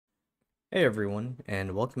Hey everyone,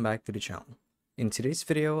 and welcome back to the channel. In today's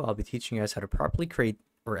video, I'll be teaching you guys how to properly create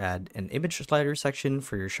or add an image slider section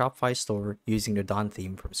for your Shopify store using the Dawn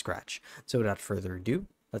theme from scratch. So without further ado,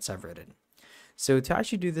 let's dive right in. So to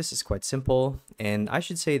actually do this is quite simple, and I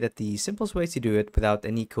should say that the simplest way to do it without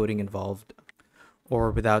any coding involved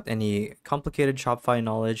or without any complicated Shopify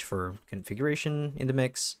knowledge for configuration in the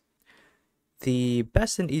mix, the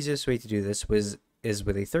best and easiest way to do this is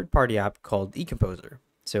with a third-party app called eComposer.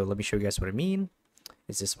 So let me show you guys what I mean.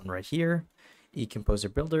 It's this one right here,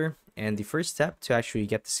 eComposer Builder. And the first step to actually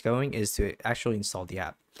get this going is to actually install the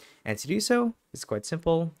app. And to do so, it's quite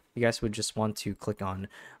simple. You guys would just want to click on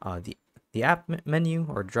the app menu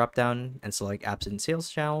or drop down and select Apps and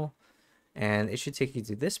Sales Channel. And it should take you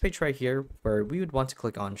to this page right here where we would want to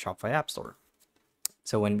click on Shopify App Store.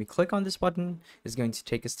 So when we click on this button, it's going to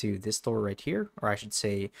take us to this store right here, or I should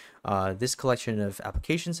say this collection of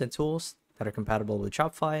applications and tools that are compatible with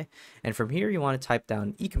Shopify. And from here, you want to type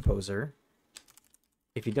down eComposer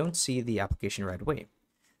if you don't see the application right away.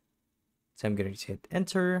 So I'm going to hit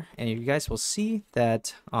enter, and you guys will see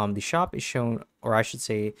that the shop is shown, or I should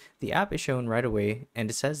say the app is shown right away, and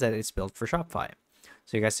it says that it's built for Shopify.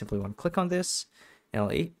 So you guys simply want to click on this,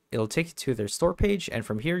 and it'll take you to their store page, and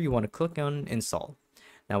from here you want to click on install.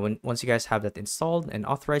 Now, once you guys have that installed and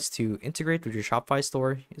authorized to integrate with your Shopify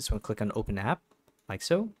store, you just want to click on Open App, like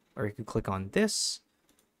so. Or you can click on this,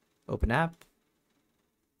 Open App,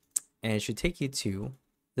 and it should take you to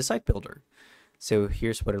the site builder. So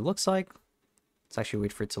here's what it looks like. Let's actually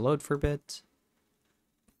wait for it to load for a bit.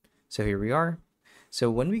 So here we are.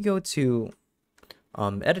 So when we go to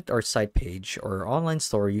edit our site page or online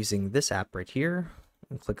store using this app right here,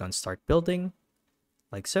 and click on Start Building,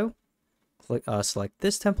 like so. Select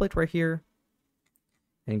this template right here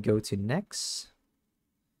and go to Next.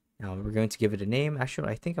 Now we're going to give it a name. Actually,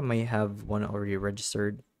 I think I might have one already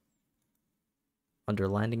registered under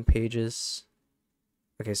landing pages.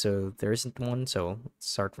 Okay, so there isn't one, so let's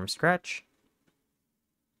start from scratch.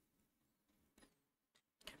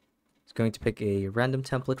 It's going to pick a random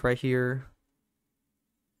template right here.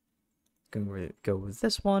 Going to go with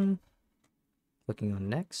this one. Clicking on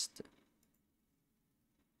Next.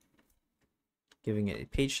 Giving it a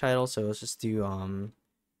page title, so let's just do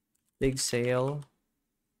big sale,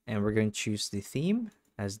 and we're going to choose the theme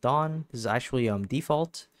as Dawn. This is actually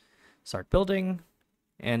default. Start building,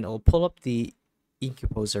 and it'll pull up the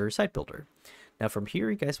eComposer site builder. Now from here,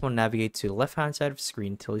 you guys want to navigate to the left hand side of the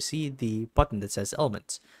screen until you see the button that says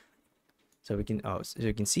Elements. So we can so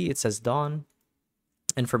you can see it says Dawn,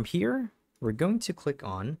 and from here we're going to click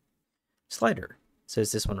on Slider. It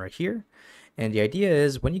says this one right here, and the idea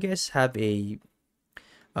is when you guys have a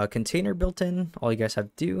container built in, all you guys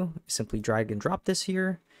have to do is simply drag and drop this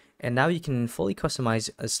here, and now you can fully customize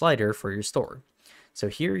a slider for your store. So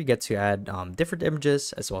here you get to add different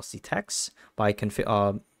images as well as the text by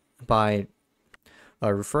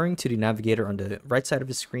referring to the navigator on the right side of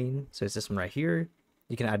the screen. So it's this one right here.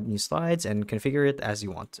 You can add new slides and configure it as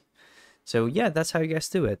you want. So yeah, that's how you guys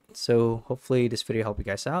do it. So hopefully this video helped you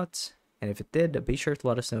guys out, and if it did, be sure to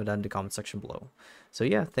let us know down in the comment section below. So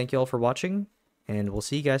yeah, thank you all for watching, and we'll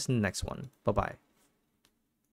see you guys in the next one. Bye bye.